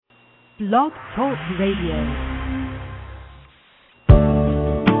Blog Talk Radio.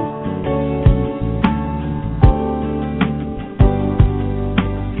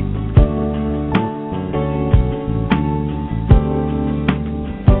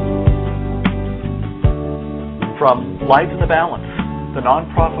 From Lives in the Balance, the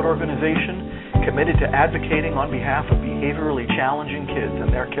nonprofit organization committed to advocating on behalf of behaviorally challenging kids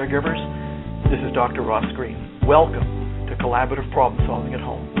and their caregivers, this is Dr. Ross Green. Welcome to Collaborative Problem Solving at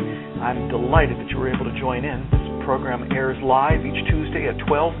Home. I'm delighted that you were able to join in. This program airs live each Tuesday at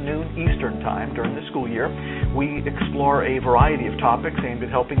 12 noon Eastern Time during the school year. We explore a variety of topics aimed at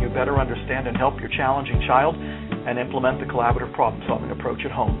helping you better understand and help your challenging child and implement the collaborative problem solving approach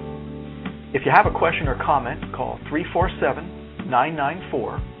at home. If you have a question or comment, call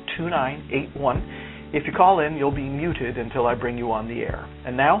 347-994-2981. If you call in, you'll be muted until I bring you on the air.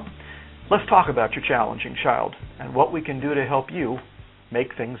 And now, let's talk about your challenging child and what we can do to help you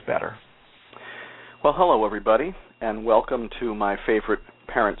make things better. Well, hello, everybody, and welcome to my favorite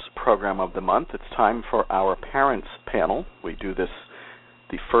parents program of the month. It's time for our parents panel. We do this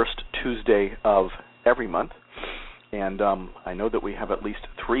the first Tuesday of every month. And I know that we have at least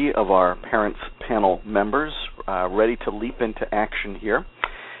 3 of our parents panel members ready to leap into action here.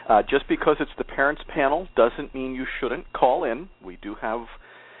 Just because it's the parents panel doesn't mean you shouldn't call in. We do have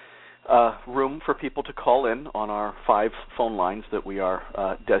room for people to call in on our 5 phone lines that we are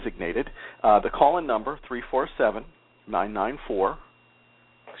designated. The call-in number,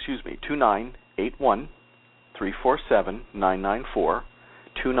 347-994-2981,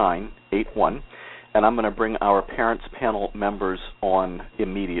 347-994-2981. And I'm going to bring our parents panel members on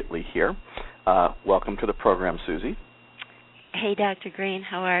immediately here. Welcome to the program, Susie. Hey, Dr. Green.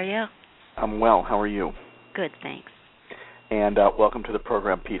 How are you? I'm well. How are you? Good, thanks. And welcome to the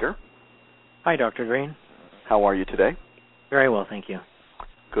program, Peter. Hi, Dr. Green. How are you today? Very well, thank you.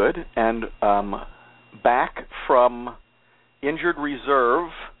 Good. And back from injured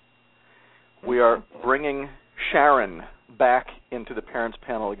reserve, we are bringing Sharon back into the parents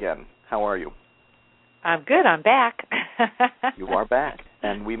panel again. How are you? I'm good. I'm back. You are back,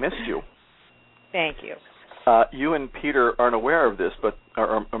 and we missed you. Thank you. You and Peter aren't aware of this, but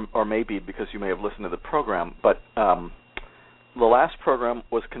or maybe because you may have listened to the program, but the last program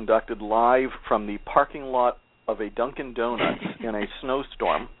was conducted live from the parking lot of a Dunkin' Donuts in a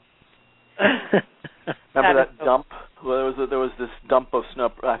snowstorm. Remember that dump? Well, there was this dump of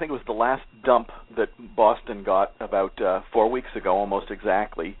snow. I think it was the last dump that Boston got about 4 weeks ago, almost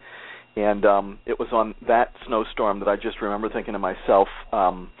exactly. And it was on that snowstorm that I just remember thinking to myself,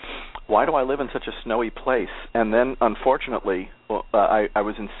 why do I live in such a snowy place? And then, unfortunately, I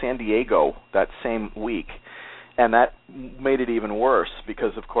was in San Diego that same week, and that made it even worse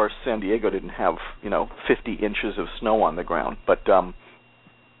because, of course, San Diego didn't have 50 inches of snow on the ground. But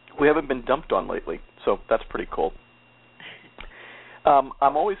we haven't been dumped on lately, so that's pretty cool. I'm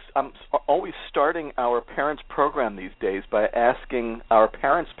always starting our parents program these days by asking our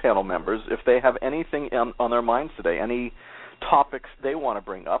parents panel members if they have anything on their minds today, any topics they want to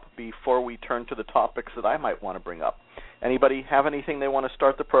bring up before we turn to the topics that I might want to bring up. Anybody have anything they want to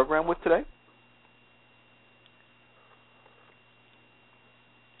start the program with today?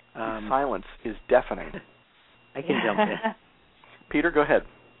 Silence is deafening. I can jump in. Peter, go ahead.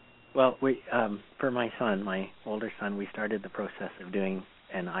 Well, we for my son, my older son, we started the process of doing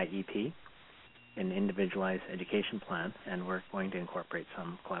an IEP, an individualized education plan, and we're going to incorporate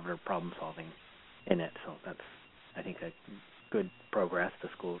some collaborative problem solving in it. So that's, I think, a good progress. The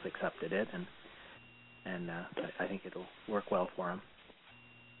school's accepted it, and I think it'll work well for him.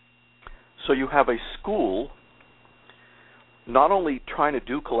 So you have a school not only trying to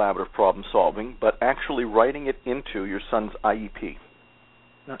do collaborative problem solving, but actually writing it into your son's IEP.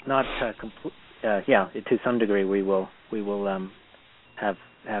 Not complete. Yeah, to some degree, we will have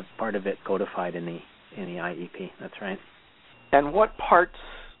part of it codified in the IEP. That's right. And what parts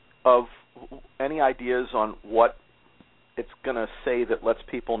of any ideas on what it's going to say that lets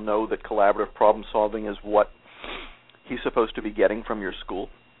people know that collaborative problem solving is what he's supposed to be getting from your school?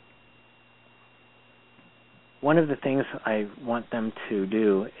 One of the things I want them to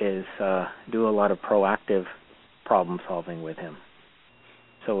do is do a lot of proactive problem solving with him.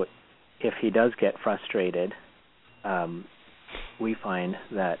 So if he does get frustrated, we find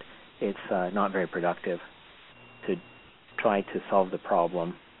that it's not very productive to try to solve the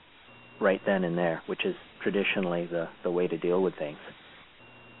problem right then and there, which is traditionally the way to deal with things.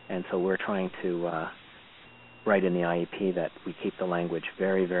 And so we're trying to write in the IEP that we keep the language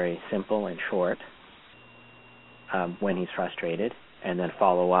very, very simple and short when he's frustrated, and then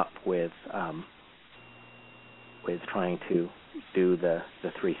follow up with trying to do the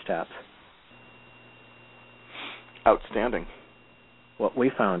 3 steps Outstanding. What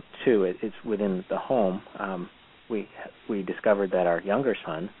we found too is within the home. We discovered that our younger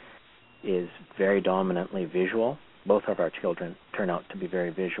son is very dominantly visual. Both of our children turn out to be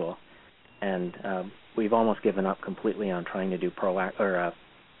very visual, and we've almost given up completely on trying to do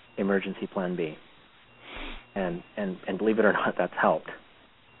emergency plan B. And believe it or not, that's helped.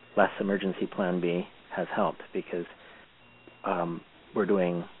 Less emergency plan B has helped because we're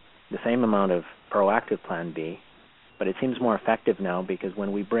doing the same amount of proactive plan B, but it seems more effective now because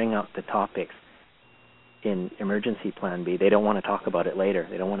when we bring up the topics in emergency plan B, they don't want to talk about it later.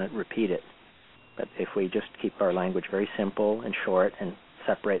 They don't want to repeat it. But if we just keep our language very simple and short and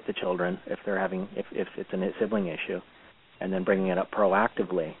separate the children if it's a sibling issue, and then bringing it up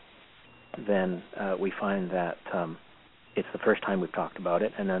proactively, then we find that it's the first time we've talked about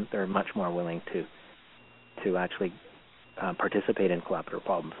it, and then they're much more willing to actually participate in collaborative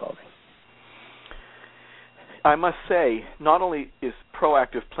problem solving. I must say, not only is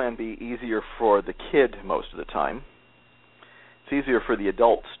proactive plan B easier for the kid most of the time, it's easier for the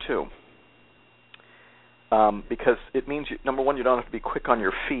adults too. Because it means, number one, you don't have to be quick on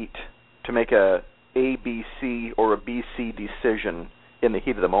your feet to make a B, C, or a B, C decision in the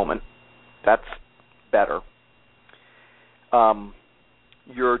heat of the moment. That's better.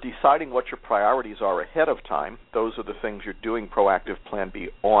 You're deciding what your priorities are ahead of time. Those are the things you're doing proactive plan B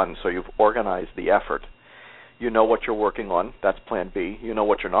on, so you've organized the effort. You know what you're working on, that's plan B. You know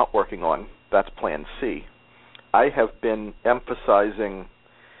what you're not working on, that's plan C. I have been emphasizing,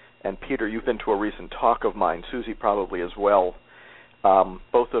 and Peter, you've been to a recent talk of mine, Susie probably as well.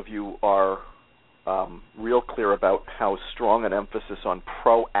 Both of you are real clear about how strong an emphasis on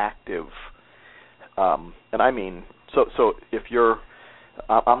proactive, and I mean, so if you're,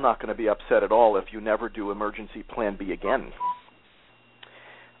 I'm not going to be upset at all if you never do emergency plan B again.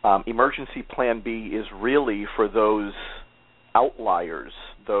 Emergency plan B is really for those outliers,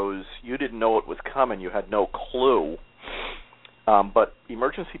 those you didn't know it was coming, you had no clue. But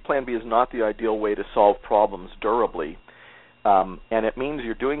emergency plan B is not the ideal way to solve problems durably. And it means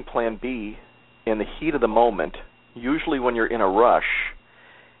you're doing plan B in the heat of the moment, usually when you're in a rush,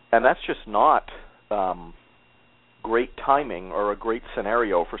 and that's just not great timing or a great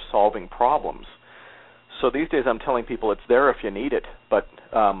scenario for solving problems. So these days I'm telling people it's there if you need it, but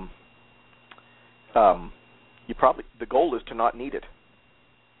the goal is to not need it.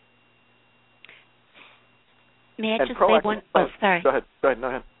 May I and just say one? Oh, sorry. Go ahead. No,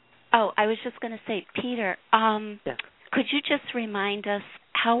 ahead. Oh, I was just going to say, Peter, yeah. Could you just remind us,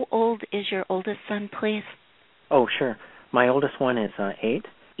 how old is your oldest son, please? Oh, sure. My oldest one is 8.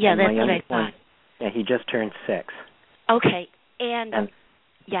 Yeah, that's what I thought. Yeah, he just turned 6. Okay, and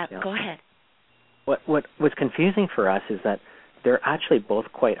yeah, go ahead. What's confusing for us is that they're actually both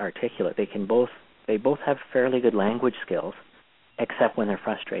quite articulate. They both have fairly good language skills, except when they're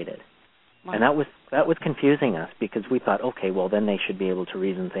frustrated. Wow. And that was confusing us because we thought, okay, well then they should be able to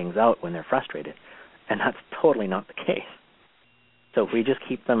reason things out when they're frustrated, and that's totally not the case. So if we just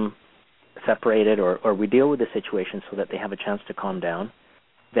keep them separated, or we deal with the situation so that they have a chance to calm down,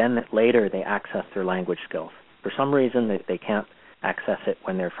 then later they access their language skills. For some reason they can't access it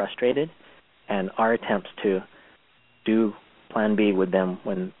when they're frustrated, and our attempts to do plan B with them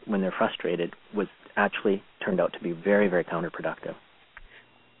when they're frustrated was actually turned out to be very, very counterproductive.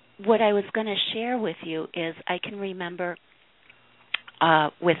 What I was going to share with you is I can remember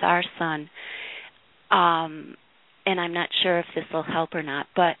with our son, and I'm not sure if this will help or not,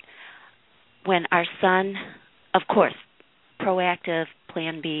 but when our son, of course, proactive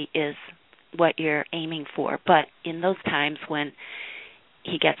plan B is what you're aiming for, but in those times when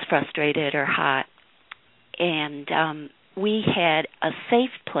he gets frustrated or hot, and we had a safe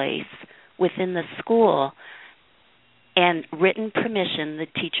place within the school and written permission. The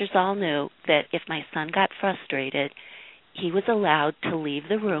teachers all knew that if my son got frustrated, he was allowed to leave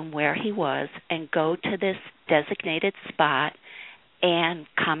the room where he was and go to this designated spot and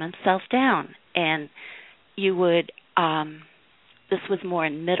calm himself down. And you would, this was more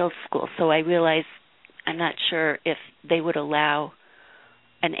in middle school, so I realized I'm not sure if they would allow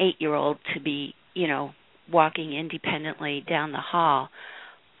an 8-year-old to be, walking independently down the hall.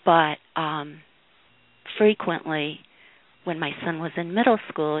 But frequently, when my son was in middle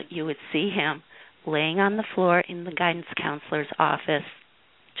school, you would see him laying on the floor in the guidance counselor's office,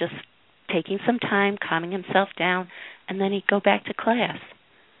 just taking some time, calming himself down, and then he'd go back to class.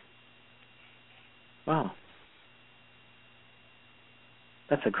 Wow.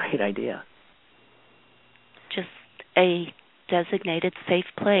 That's a great idea. Just a designated safe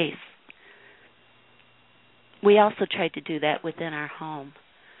place. We also tried to do that within our home.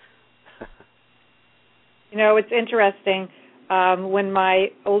 It's interesting. When my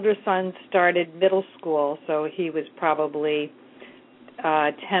older son started middle school, so he was probably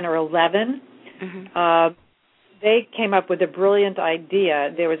 10 or 11, Mm-hmm. They came up with a brilliant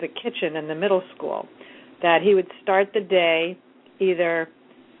idea. There was a kitchen in the middle school that he would start the day either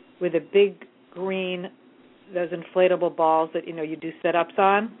with a big green, those inflatable balls that, you do sit-ups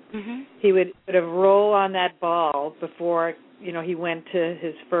on. Mm-hmm. He would sort of roll on that ball before, he went to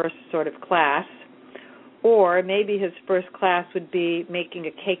his first sort of class. Or maybe his first class would be making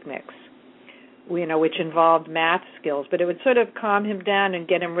a cake mix, which involved math skills. But it would sort of calm him down and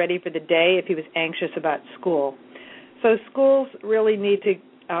get him ready for the day if he was anxious about school. So schools really need to,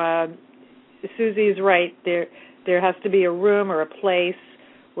 Susie's right, there has to be a room or a place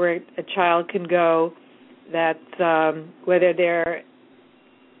where a child can go that whether they're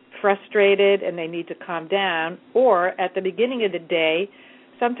frustrated and they need to calm down, or at the beginning of the day,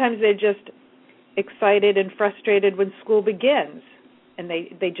 sometimes they're just excited and frustrated when school begins, and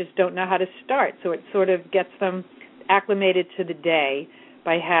they just don't know how to start. So it sort of gets them acclimated to the day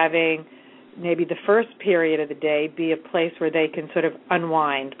by having maybe the first period of the day be a place where they can sort of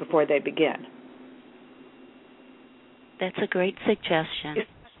unwind before they begin. That's a great suggestion.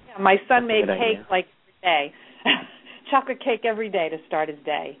 Yeah, my son made idea. cake like every day, chocolate cake every day to start his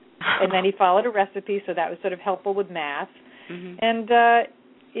day. And then he followed a recipe, so that was sort of helpful with math. Mm-hmm. And,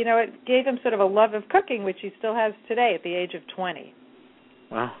 it gave him sort of a love of cooking, which he still has today at the age of 20.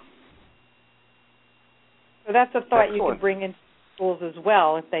 Wow. So that's a thought Excellent. you can bring into schools as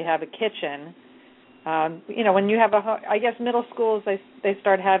well if they have a kitchen. When you have I guess middle schools, they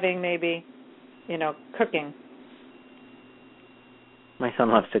start having maybe, cooking. My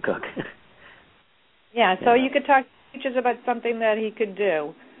son loves to cook. Yeah, so you could talk to teachers about something that he could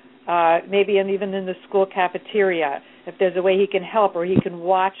do, maybe even in the school cafeteria, if there's a way he can help, or he can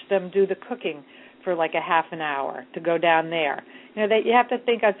watch them do the cooking for like a half an hour to go down there. You have to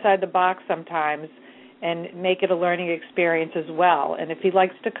think outside the box sometimes and make it a learning experience as well. And if he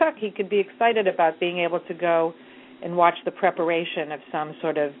likes to cook, he could be excited about being able to go and watch the preparation of some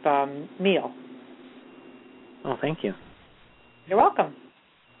sort of meal. Oh, thank you. You're welcome.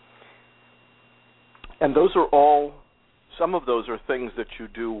 And some of those are things that you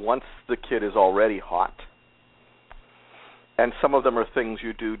do once the kid is already hot. And some of them are things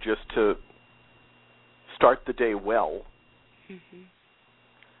you do just to start the day well. Mm-hmm.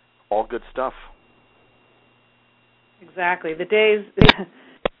 All good stuff. Exactly. The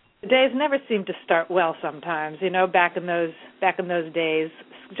days never seem to start well sometimes, back in those days.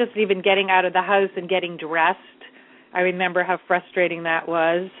 Just even getting out of the house and getting dressed. I remember how frustrating that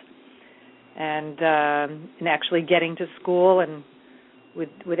was. And actually getting to school and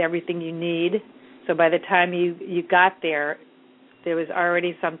with everything you need. So by the time you got there was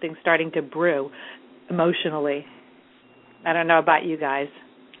already something starting to brew emotionally. I don't know about you guys.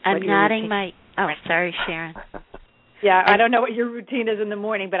 I'm nodding my... Oh, sorry, Sharon. Yeah, I don't know what your routine is in the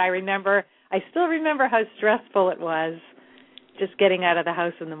morning, but I still remember how stressful it was just getting out of the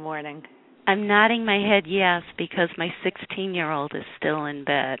house in the morning. I'm nodding my head yes because my 16-year-old is still in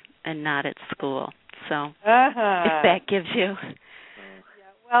bed and not at school. So if that gives you...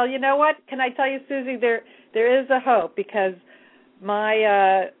 Well, you know what? Can I tell you, Susie, there is a hope because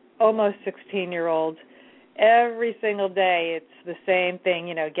my almost 16-year-old, every single day it's the same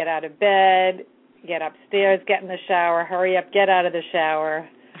thing, get out of bed, get upstairs, get in the shower, hurry up, get out of the shower,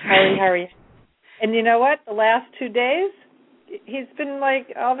 hurry. And you know what? The last 2 days, he's been like,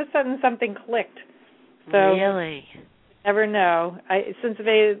 all of a sudden something clicked. So really? Never know. Since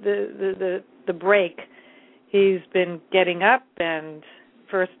the break, he's been getting up and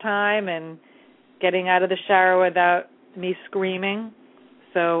first time and getting out of the shower without me screaming.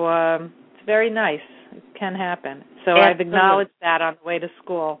 So it's very nice. It can happen. So Absolutely. I've acknowledged that on the way to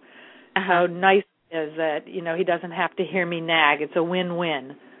school, how nice it is that, he doesn't have to hear me nag. It's a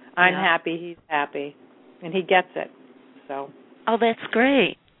win-win. I'm happy, he's happy, and he gets it. So. Oh, that's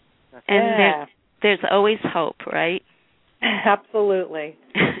great. And there's always hope, right? Absolutely.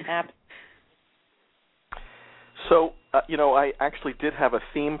 So, I actually did have a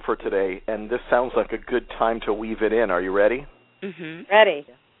theme for today, and this sounds like a good time to weave it in. Are you ready? Mm-hmm. Ready.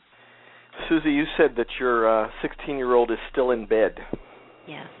 Susie, you said that your 16-year-old is still in bed.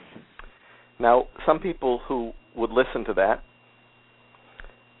 Yes. Now, some people who would listen to that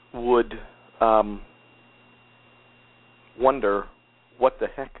would wonder what the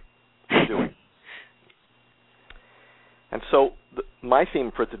heck you're doing. And so my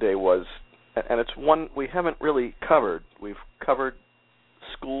theme for today was, and it's one we haven't really covered. We've covered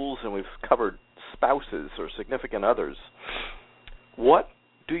schools and we've covered spouses or significant others. What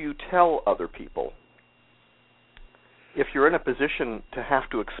do you tell other people if you're in a position to have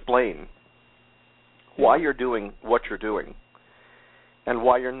to explain why you're doing what you're doing and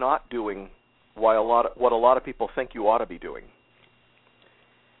why you're not doing what a lot of people think you ought to be doing,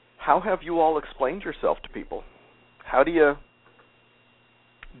 how have you all explained yourself to people? How do you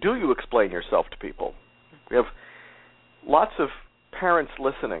explain yourself to people? We have lots of parents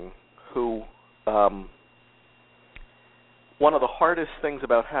listening who one of the hardest things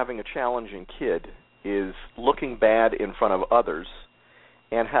about having a challenging kid is looking bad in front of others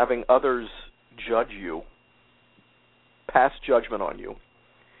and having others judge you, pass judgment on you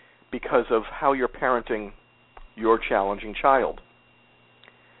because of how you're parenting your challenging child.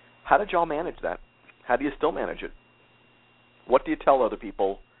 How did y'all manage that? How do you still manage it? What do you tell other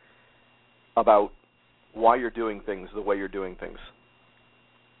people about why you're doing things the way you're doing things?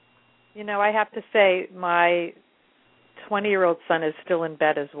 You know, I have to say my 20-year-old son is still in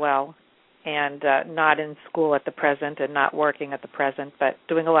bed as well, and not in school at the present and not working at the present, but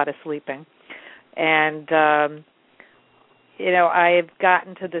doing a lot of sleeping. And, you know, I've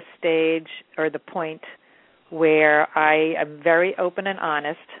gotten to the stage or the point where I am very open and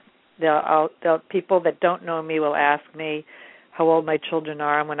honest. People that don't know me will ask me how old my children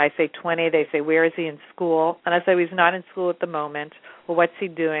are, and when I say 20, they say, where is he in school? And I say, well, he's not in school at the moment. Well, what's he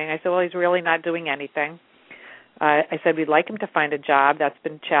doing? I said, well, he's really not doing anything. I said, we'd like him to find a job. That's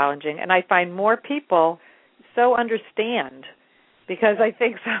been challenging. And I find more people so understand, because I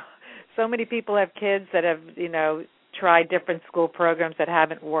think so many people have kids that have, you know, tried different school programs that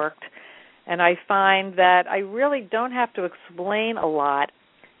haven't worked. And I find that I really don't have to explain a lot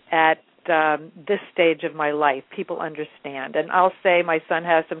at this stage of my life. People understand. And I'll say my son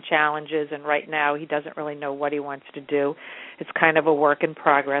has some challenges, and right now he doesn't really know what he wants to do. It's kind of a work in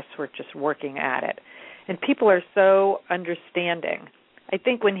progress. We're just working at it. And people are so understanding. I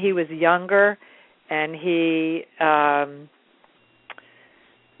think when he was younger and it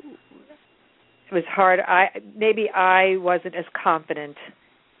was hard, maybe I wasn't as confident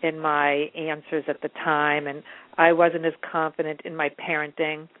in my answers at the time, and I wasn't as confident in my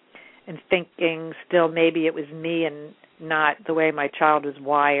parenting and thinking still maybe it was me and not the way my child was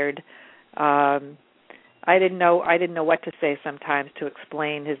wired. I didn't know what to say sometimes to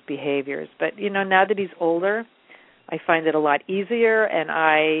explain his behaviors. But, you know, now that he's older, I find it a lot easier, and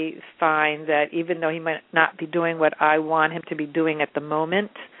I find that even though he might not be doing what I want him to be doing at the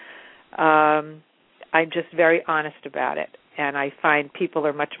moment, I'm just very honest about it. And I find people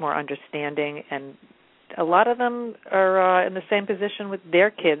are much more understanding, and a lot of them are in the same position with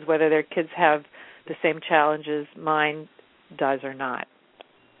their kids, whether their kids have the same challenges mine does or not.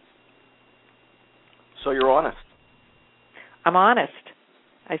 So you're honest. I'm honest.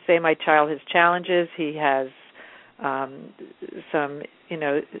 I say my child has challenges. He has some, you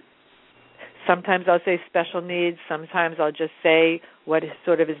know, sometimes I'll say special needs. Sometimes I'll just say what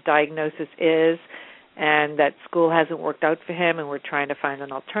sort of his diagnosis is, and that school hasn't worked out for him and we're trying to find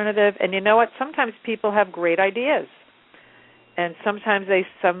an alternative. And you know what? Sometimes people have great ideas. And sometimes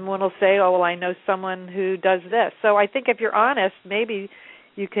someone will say, oh, well, I know someone who does this. So I think if you're honest, maybe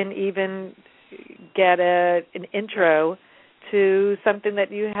you can even get an intro to something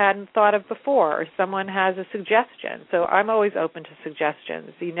that you hadn't thought of before, or someone has a suggestion. So I'm always open to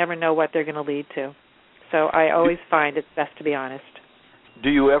suggestions. You never know what they're going to lead to. So I always find it's best to be honest. Do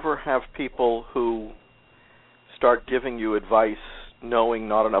you ever have people who start giving you advice knowing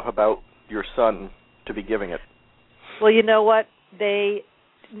not enough about your son to be giving it? Well, you know what?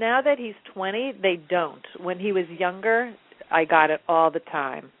 Now that he's 20, they don't. When he was younger, I got it all the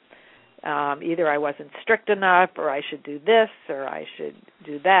time. Either I wasn't strict enough, or I should do this, or I should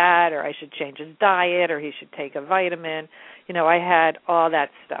do that, or I should change his diet, or he should take a vitamin. You know, I had all that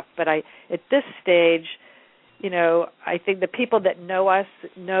stuff. But at this stage, you know, I think the people that know us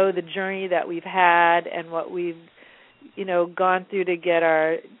know the journey that we've had and what we've, you know, gone through to get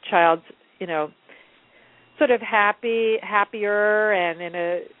our child, you know, sort of happier, and in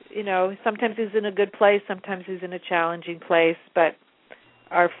a, you know, sometimes he's in a good place, sometimes he's in a challenging place, but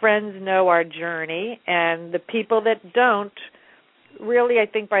our friends know our journey, and the people that don't, really, I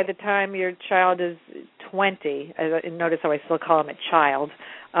think by the time your child is 20, and notice how I still call him a child.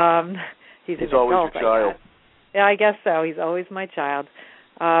 He's always your child. Yeah, I guess so. He's always my child.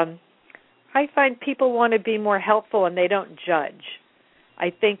 I find people want to be more helpful, and they don't judge.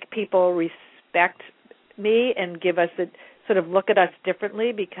 I think people respect me and give us sort of look at us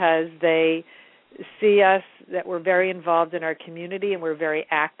differently because they see us that we're very involved in our community and we're very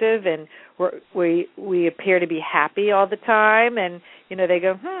active, and we appear to be happy all the time, and you know, they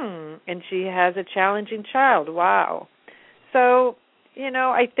go, and she has a challenging child. Wow. So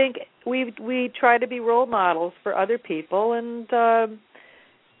I think we try to be role models for other people, and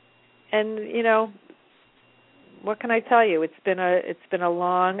what can I tell you? It's been a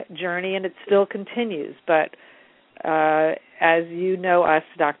long journey, and it still continues. But as you know us,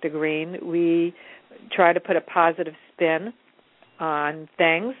 Dr. Green, we try to put a positive spin on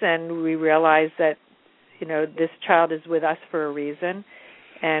things, and we realize that this child is with us for a reason,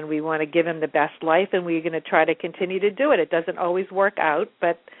 and we want to give him the best life, and we're going to try to continue to do it. It doesn't always work out,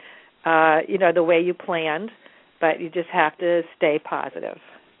 but the way you planned, but you just have to stay positive.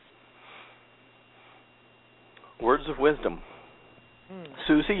 Words of wisdom.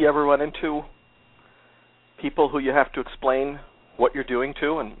 Susie, you ever run into people who you have to explain what you're doing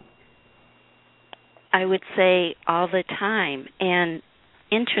to? And I would say all the time. And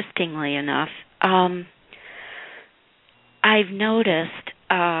interestingly enough, I've noticed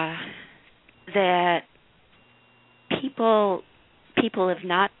that people have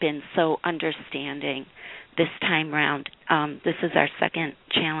not been so understanding this time round. This is our second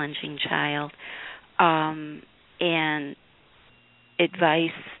challenging child. And advice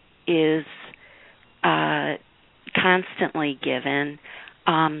is constantly given.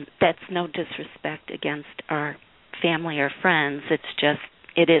 That's no disrespect against our family or friends. It's just,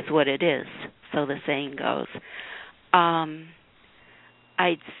 it is what it is, so the saying goes.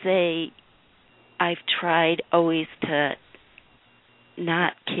 I'd say I've tried always to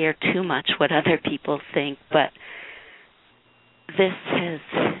not care too much what other people think, but this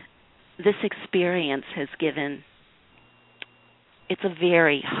experience has given, it's a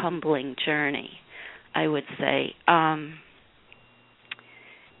very humbling journey, I would say. And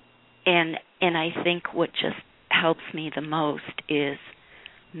I think what just helps me the most is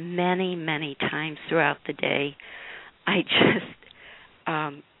many, many times throughout the day, I just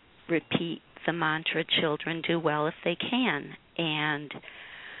repeat the mantra, children do well if they can. And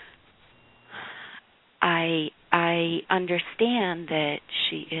I understand that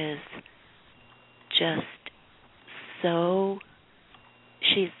she is just so,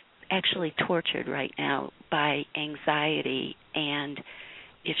 she's actually tortured right now by anxiety, and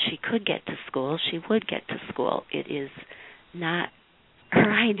if she could get to school, she would get to school. It is not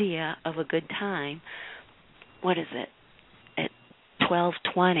her idea of a good time. What is it? At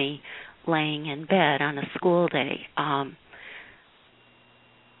 12:20, laying in bed on a school day. I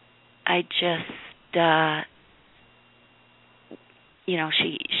just,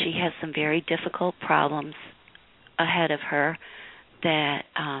 she has some very difficult problems ahead of her that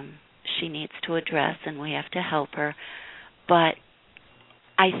she needs to address, and we have to help her. But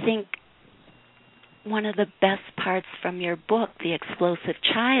I think one of the best parts from your book, The Explosive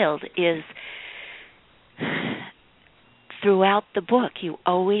Child, is throughout the book you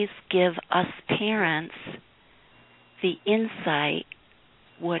always give us parents the insight,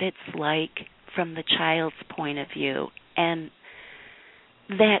 what it's like from the child's point of view. And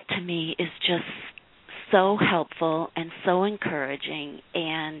that to me is just so helpful and so encouraging,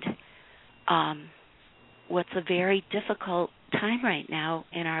 and what's a very difficult time right now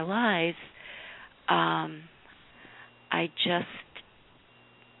in our lives, I just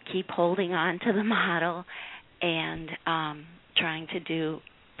keep holding on to the model and trying to do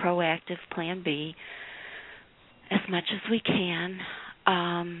proactive Plan B as much as we can.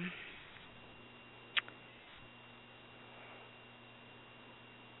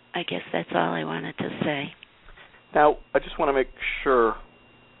 I guess that's all I wanted to say. Now, I just want to make sure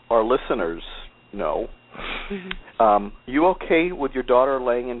our listeners know. You okay with your daughter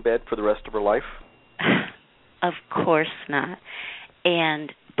laying in bed for the rest of her life? Of course not.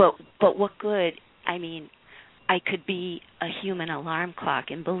 But what good? I mean, I could be a human alarm clock,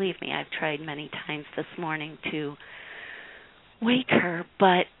 and believe me, I've tried many times this morning to wake her,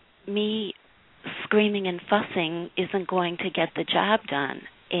 but me screaming and fussing isn't going to get the job done.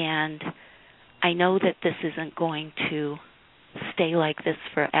 And I know that this isn't going to stay like this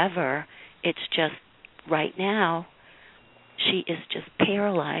forever. It's just right now she is just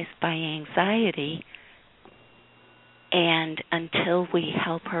paralyzed by anxiety. And until we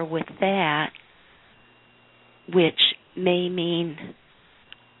help her with that, which may mean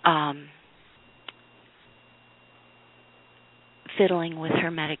fiddling with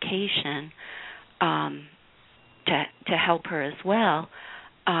her medication to help her as well,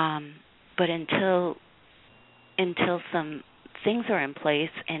 but until some things are in place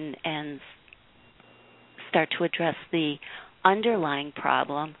and start to address the underlying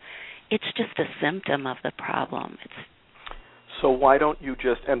problem, it's just a symptom of the problem. So why don't you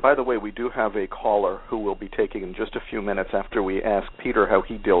just, and by the way, we do have a caller who will be taking in just a few minutes after we ask Peter how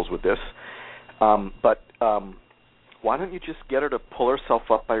he deals with this, but Why don't you just get her to pull herself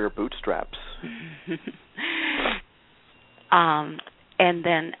up by her bootstraps? And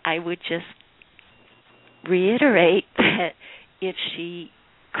then I would just reiterate that if she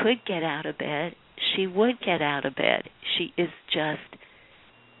could get out of bed, she would get out of bed. She is just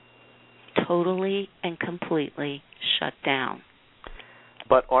totally and completely shut down.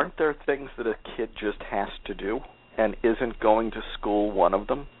 But aren't there things that a kid just has to do? And isn't going to school one of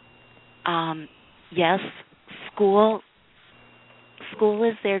them? Yes, school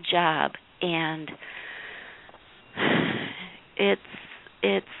is their job, and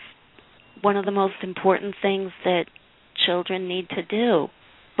it's one of the most important things that children need to do.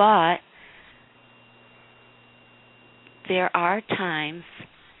 But there are times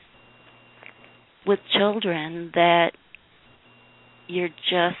with children that you're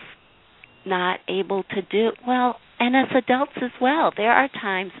just not able to do well, and as adults as well. There are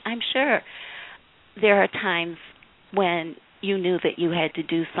times, I'm sure, there are times when you knew that you had to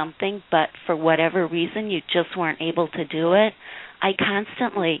do something, but for whatever reason you just weren't able to do it. I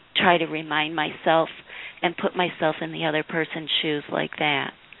constantly try to remind myself and put myself in the other person's shoes like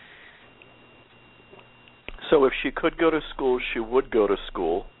that. So if she could go to school, she would go to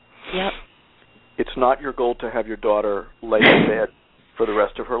school. Yep. It's not your goal to have your daughter lay in bed for the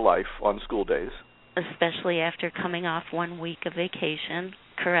rest of her life on school days. Especially after coming off 1 week of vacation,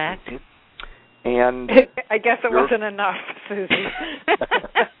 correct? Mm-hmm. And I guess it wasn't enough, Susie.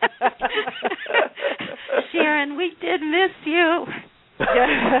 Sharon, we did miss you.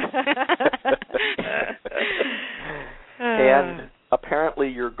 And apparently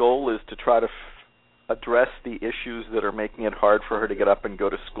your goal is to try to address the issues that are making it hard for her to get up and go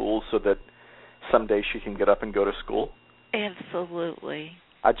to school so that someday she can get up and go to school? Absolutely.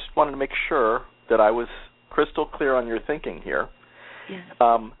 I just wanted to make sure that I was crystal clear on your thinking here. Yes.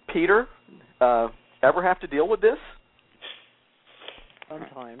 Peter, ever have to deal with this?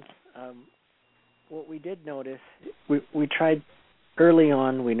 Sometimes. What we did notice, we tried early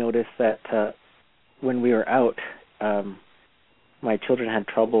on, we noticed that when we were out, my children had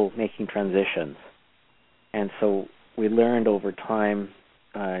trouble making transitions. And so we learned over time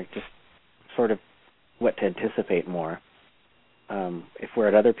just sort of what to anticipate more. If we're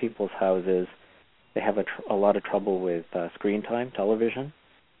at other people's houses, they have a lot of trouble with screen time, television,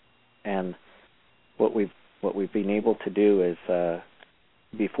 and what we've been able to do is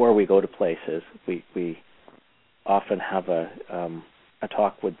before we go to places, we often have a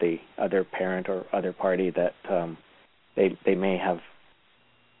talk with the other parent or other party that they may have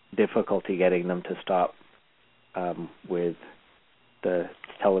difficulty getting them to stop with the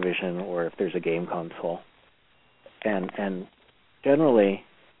television or if there's a game console, and generally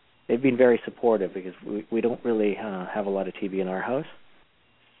they've been very supportive because we don't really have a lot of TV in our house,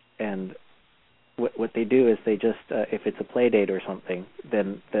 and what they do is they just if it's a play date or something,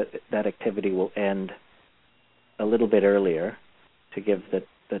 then that activity will end a little bit earlier to give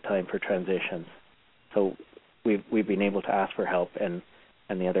the time for transitions. So we've been able to ask for help, and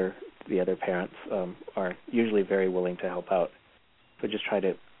the other parents are usually very willing to help out. So just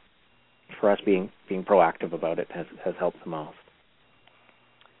for us being proactive about it has helped the most.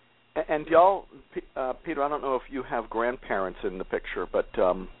 And y'all, Peter, I don't know if you have grandparents in the picture, but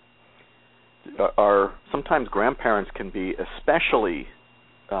sometimes grandparents can be especially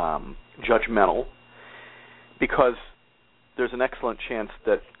judgmental because there's an excellent chance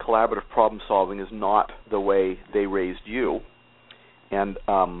that collaborative problem solving is not the way they raised you, and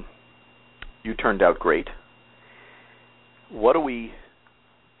you turned out great. What do we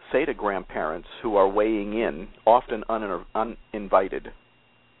say to grandparents who are weighing in, often uninvited?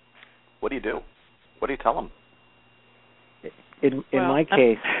 What do you do? What do you tell them? In my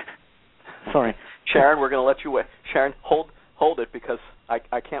case, sorry, Sharon, we're going to let you wait. Sharon, hold it because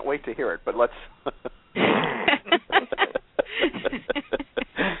I can't wait to hear it. But let's.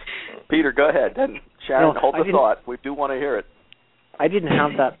 Peter, go ahead. And Sharon, hold the thought. We do want to hear it. I didn't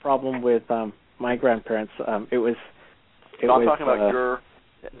have that problem with my grandparents. It was. I'm talking about your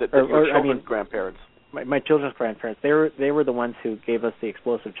children's grandparents. My children's grandparents. They were the ones who gave us the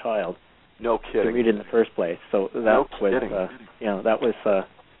explosive child. No kidding. To read in the first place. So that no was kidding. That was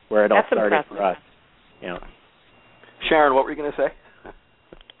where it all started impressive. for us. Sharon, what were you going to say?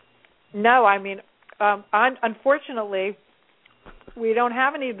 No, I mean, unfortunately, we don't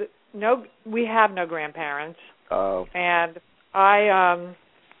have we have no grandparents. Oh. And I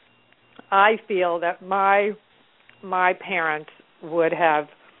feel that my parents would have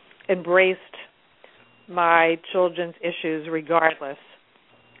embraced my children's issues regardless,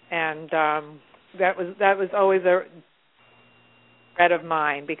 and that was always a dread of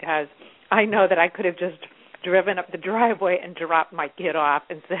mine because I know that I could have just driven up the driveway and dropped my kid off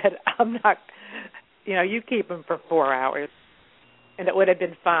and said, I'm not, you keep him for 4 hours. And it would have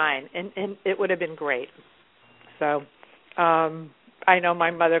been fine, and it would have been great. So I know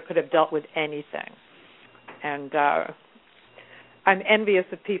my mother could have dealt with anything. And I'm envious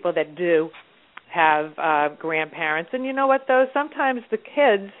of people that do have grandparents. And you know what, though? Sometimes the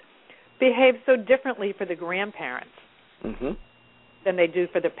kids behave so differently for the grandparents than they do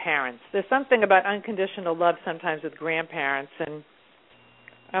for the parents. There's something about unconditional love sometimes with grandparents, and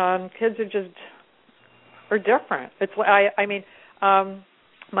kids are different. It's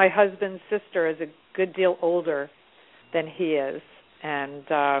my husband's sister is a good deal older than he is, and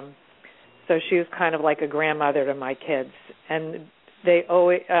so she was kind of like a grandmother to my kids, and they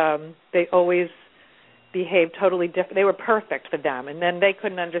always behaved totally different. They were perfect for them, and then they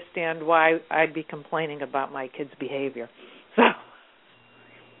couldn't understand why I'd be complaining about my kids' behavior. So,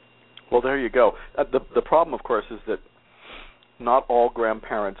 well, there you go. The problem, of course, is that not all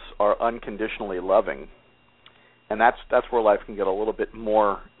grandparents are unconditionally loving, and that's where life can get a little bit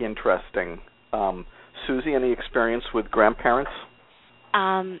more interesting. Susie, any experience with grandparents?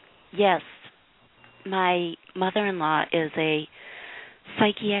 Yes. My mother-in-law is a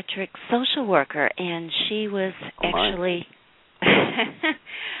psychiatric social worker, and she was actually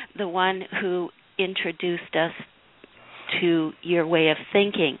the one who introduced us to your way of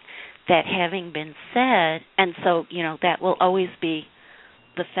thinking. That having been said, and so, that will always be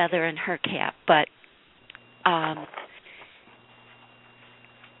the feather in her cap, but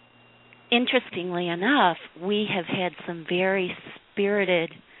interestingly enough, we have had some very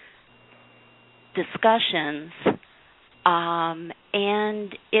spirited discussions,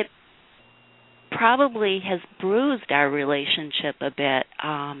 and it probably has bruised our relationship a bit.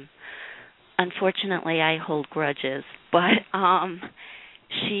 Unfortunately, I hold grudges, but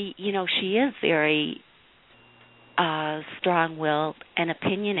she is very strong-willed and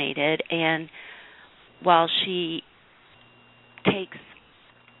opinionated, and while she takes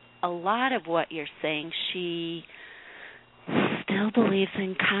a lot of what you're saying, she still believes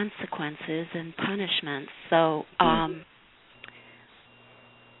in consequences and punishments. So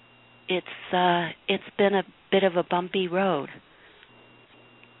it's been a bit of a bumpy road.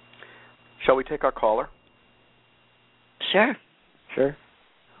 Shall we take our caller? Sure.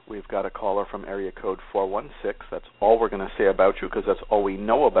 We've got a caller from area code 416. That's all we're going to say about you because that's all we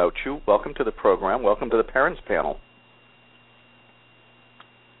know about you. Welcome to the program. Welcome to the Parents Panel.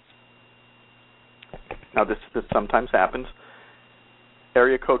 Now, this sometimes happens.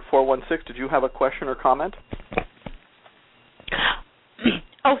 Area code 416, did you have a question or comment?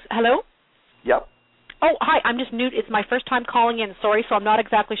 Oh, hello? Yep. Oh, hi, I'm just new. It's my first time calling in, sorry, so I'm not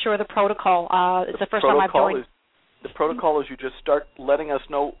exactly sure of the protocol. It's the first time I've joined. The protocol is you just start letting us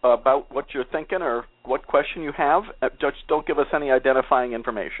know about what you're thinking or what question you have. Just don't give us any identifying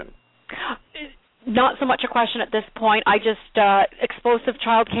information. Not so much a question at this point. I just, explosive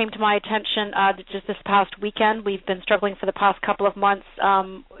child came to my attention just this past weekend. We've been struggling for the past couple of months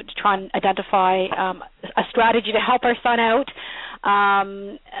to try and identify a strategy to help our son out.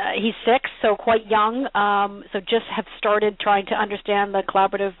 He's 6, so quite young, so just have started trying to understand the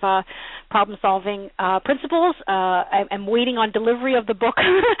collaborative problem-solving principles. I'm waiting on delivery of the book.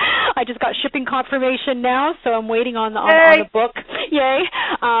 I just got shipping confirmation now, so I'm waiting on the book. Yay!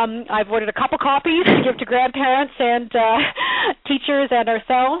 I've ordered a couple copies to give to grandparents and teachers and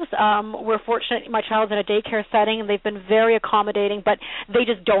ourselves. We're fortunate my child's in a daycare setting, and they've been very accommodating, but they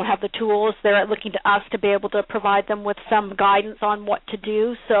just don't have the tools. They're looking to us to be able to provide them with some guidance on what to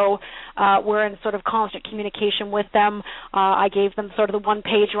do, so we're in sort of constant communication with them. I gave them sort of the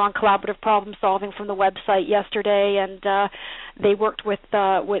one-pager on collaborative problem solving from the website yesterday, and they worked with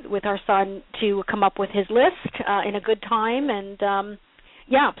our son to come up with his list in a good time, and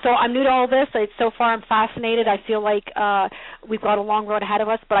so I'm new to all this. So far I'm fascinated. I feel like we've got a long road ahead of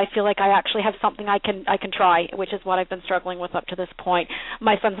us, but I feel like I actually have something I can try, which is what I've been struggling with up to this point.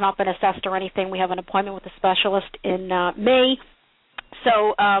 My son's not been assessed or anything. We have an appointment with a specialist in May,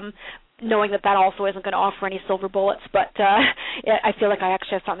 so knowing that also isn't going to offer any silver bullets, but I feel like I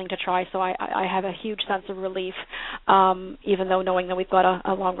actually have something to try, so I have a huge sense of relief, even though knowing that we've got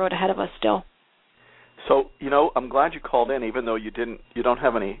a long road ahead of us still. So, I'm glad you called in, even though you don't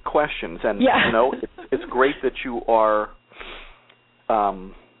have any questions. And, it's great that you are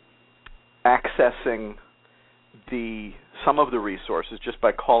accessing some of the resources just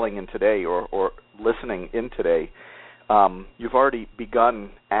by calling in today or listening in today. You've already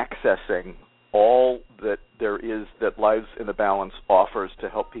begun accessing all that there is that Lives in the Balance offers to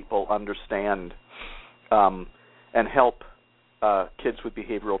help people understand and help kids with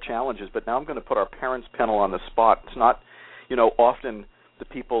behavioral challenges, but now I'm going to put our parents panel on the spot. It's not, often the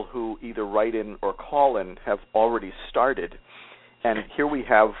people who either write in or call in have already started, and here we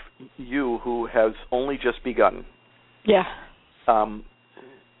have you who has only just begun. Yeah.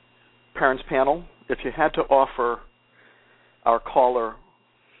 Parents panel, if you had to offer our caller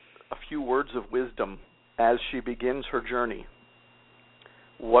a few words of wisdom as she begins her journey,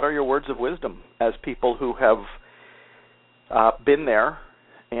 what are your words of wisdom as people who have been there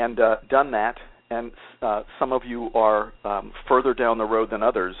and done that, and some of you are further down the road than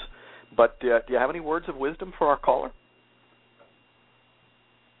others, but do you have any words of wisdom for our caller?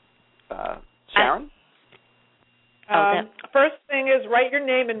 Sharon? First thing is write your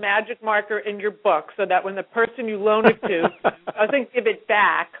name in magic marker in your book so that when the person you loan it to doesn't give it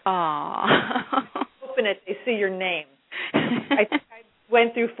back, open it, they see your name. I think I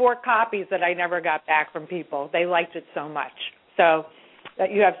went through 4 copies that I never got back from people. They liked it so much. So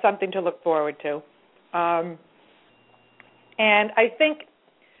that you have something to look forward to. And I think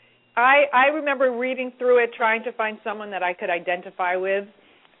I remember reading through it, trying to find someone that I could identify with.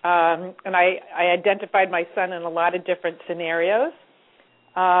 And I identified my son in a lot of different scenarios.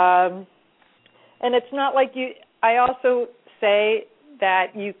 And it's not like I also say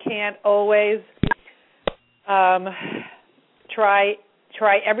that you can't always try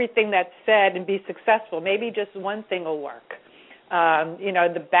everything that's said and be successful. Maybe just one thing will work.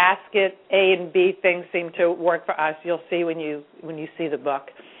 The basket A and B things seem to work for us. You'll see when you see the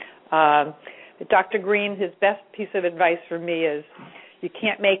book. Dr. Green, his best piece of advice for me is, you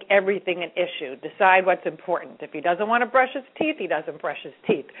can't make everything an issue. Decide what's important. If he doesn't want to brush his teeth, he doesn't brush his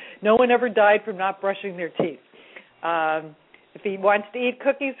teeth. No one ever died from not brushing their teeth. If he wants to eat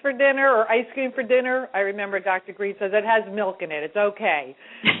cookies for dinner or ice cream for dinner, I remember Dr. Green says it has milk in it. It's okay.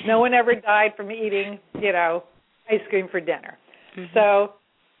 No one ever died from eating, ice cream for dinner. Mm-hmm. So,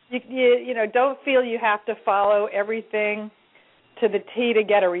 you don't feel you have to follow everything to the T to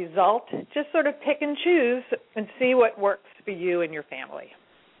get a result. Just sort of pick and choose and see what works for you and your family.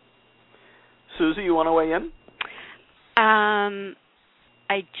 Susie, you want to weigh in?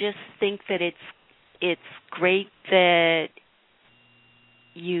 I just think that it's great that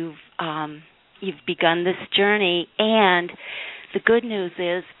you've begun this journey, and the good news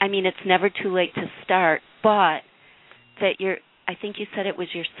is, it's never too late to start, but that I think you said it was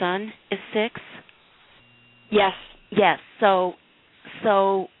your son is 6? Yes. Yes. So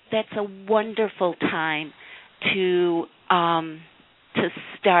that's a wonderful time to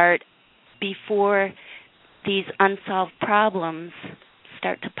start before these unsolved problems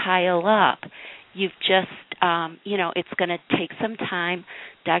start to pile up. You've just, it's going to take some time.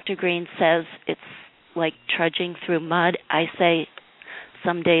 Dr. Green says it's like trudging through mud. I say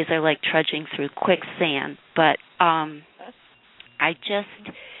some days are like trudging through quicksand. But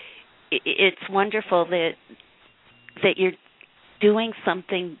it's wonderful that you're doing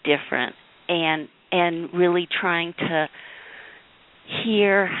something different and really trying to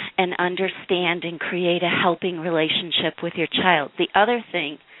hear and understand and create a helping relationship with your child. The other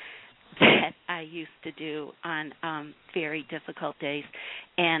thing that I used to do on very difficult days,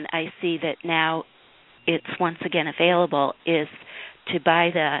 and I see that now it's once again available, is to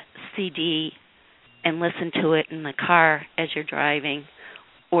buy the CD and listen to it in the car as you're driving,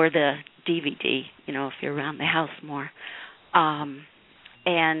 or the DVD, if you're around the house more.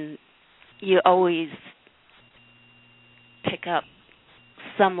 And you always pick up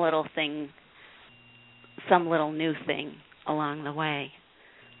some little thing, some little new thing along the way.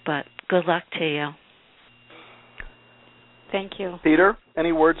 But good luck to you. Thank you. Peter,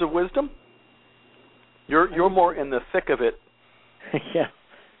 any words of wisdom? You're more in the thick of it. Yeah.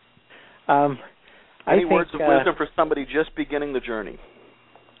 Any words of wisdom for somebody just beginning the journey?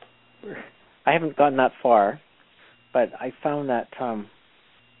 I haven't gotten that far, but I found that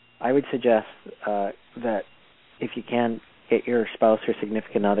I would suggest that if you can, get your spouse or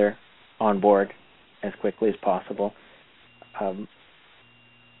significant other on board as quickly as possible.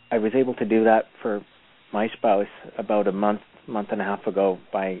 I was able to do that for my spouse about a month and a half ago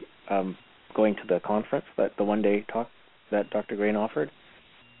by going to the conference, the one-day talk that Dr. Green offered.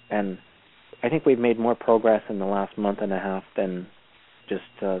 And I think we've made more progress in the last month and a half than just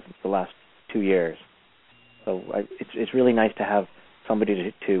the last 2 years. So it's really nice to have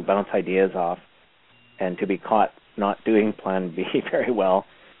somebody to bounce ideas off and to be caught not doing Plan B very well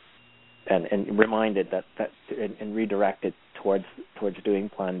and reminded that and redirected towards doing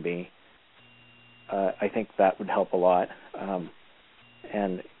Plan B. I think that would help a lot.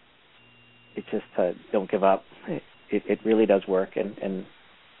 And it's just don't give up. It really does work, and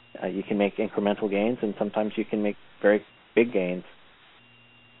you can make incremental gains, and sometimes you can make very big gains,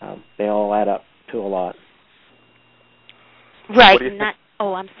 they all add up to a lot. Right.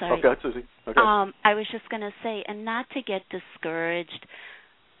 I'm sorry. Okay, Susie. Okay. I was just going to say, and not to get discouraged,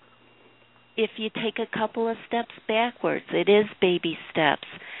 if you take a couple of steps backwards, it is baby steps.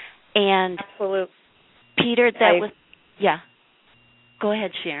 And absolutely, Peter, yeah. Go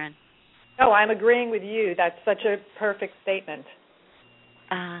ahead, Sharon. No, I'm agreeing with you. That's such a perfect statement.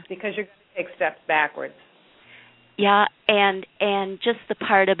 Because you're going to take steps backwards. Yeah, and just the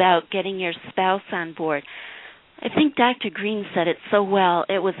part about getting your spouse on board. I think Dr. Green said it so well.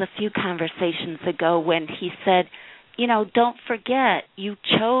 It was a few conversations ago when he said, don't forget, you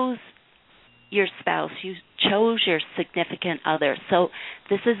chose your spouse, you chose your significant other. So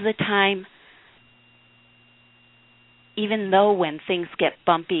this is the time, even though when things get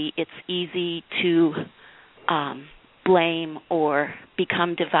bumpy, it's easy to blame or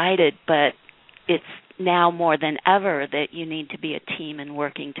become divided, but it's now more than ever that you need to be a team and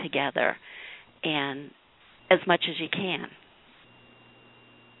working together, and as much as you can.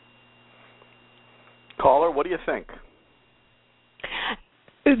 Caller, what do you think?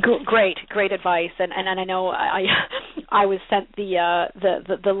 Great advice, and I know I was sent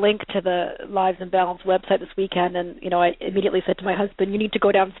the link to the Lives in Balance website this weekend, and I immediately said to my husband, "You need to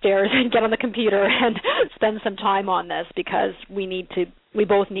go downstairs and get on the computer and spend some time on this, because we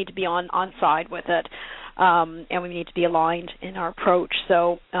both need to be on side with it, and we need to be aligned in our approach."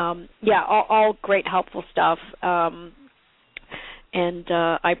 So all great helpful stuff. And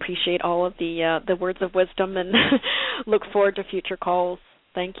I appreciate all of the words of wisdom, and look forward to future calls.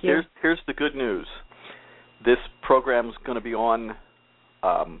 Thank you. Here's the good news. This program's going to be on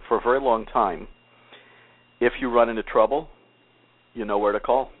for a very long time. If you run into trouble, you know where to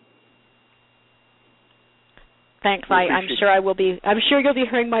call. Thanks. I'm sure I will be. I'm sure you'll be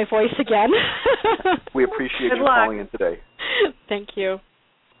hearing my voice again. We appreciate you calling in today. Thank you.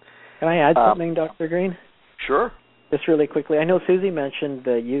 Can I add something, Dr. Green? Sure. Just really quickly, I know Susie mentioned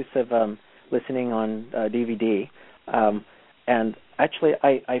the use of listening on DVD, and actually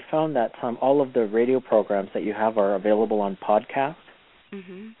I found that all of the radio programs that you have are available on podcast.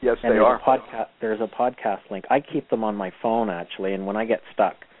 Mm-hmm. Yes, they are. There's a podcast link. I keep them on my phone, actually, and when I get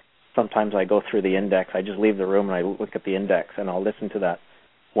stuck, sometimes I go through the index. I just leave the room and I look at the index, and I'll listen to that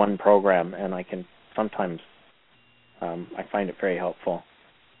one program, and I can sometimes I find it very helpful,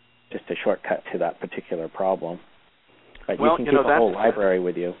 just a shortcut to that particular problem. But you can keep a whole library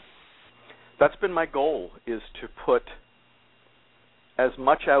with you. That's been my goal, is to put as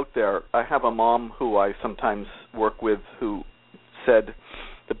much out there. I have a mom who I sometimes work with who said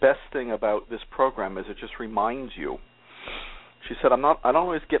the best thing about this program is it just reminds you. She said, I don't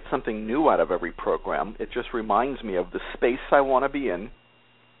always get something new out of every program. It just reminds me of the space I want to be in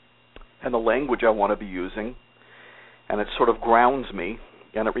and the language I want to be using, and it sort of grounds me,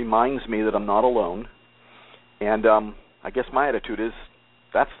 and it reminds me that I'm not alone. And I guess my attitude is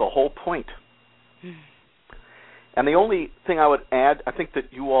that's the whole point. And the only thing I would add, I think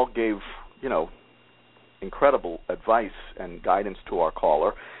that you all gave, incredible advice and guidance to our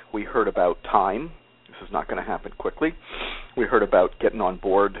caller. We heard about time. This is not going to happen quickly. We heard about getting on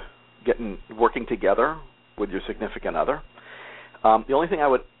board, working together with your significant other. The only thing I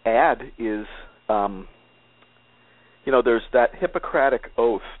would add is, there's that Hippocratic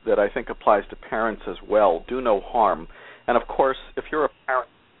oath that I think applies to parents as well, do no harm. And, of course, if you're a parent,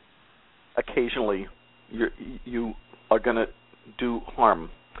 occasionally you are going to do harm.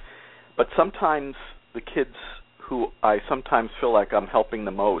 But sometimes the kids who I sometimes feel like I'm helping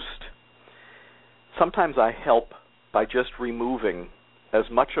the most, sometimes I help by just removing as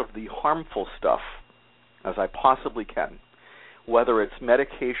much of the harmful stuff as I possibly can, whether it's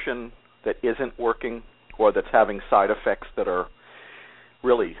medication that isn't working or that's having side effects that are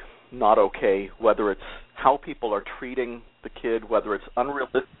really not okay, whether it's how people are treating the kid, whether it's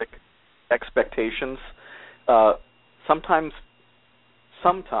unrealistic expectations. Sometimes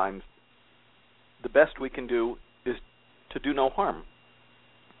the best we can do is to do no harm.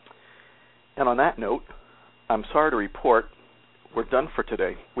 And on that note, I'm sorry to report we're done for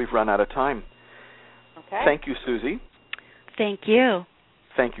today. We've run out of time. Okay. Thank you, Susie. Thank you.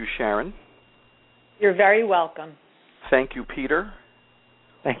 Thank you, Sharon. You're very welcome. Thank you, Peter.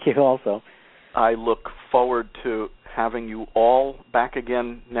 Thank you also. I look forward to having you all back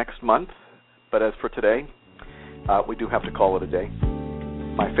again next month. But as for today, we do have to call it a day.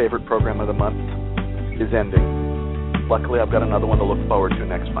 My favorite program of the month is ending. Luckily, I've got another one to look forward to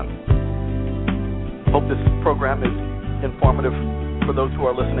next month. Hope this program is informative for those who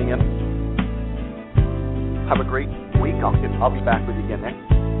are listening in. Have a great week. I'll be back with you again next.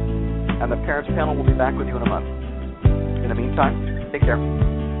 And the Parents Panel will be back with you in a month. In the meantime, take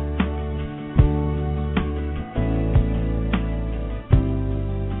care.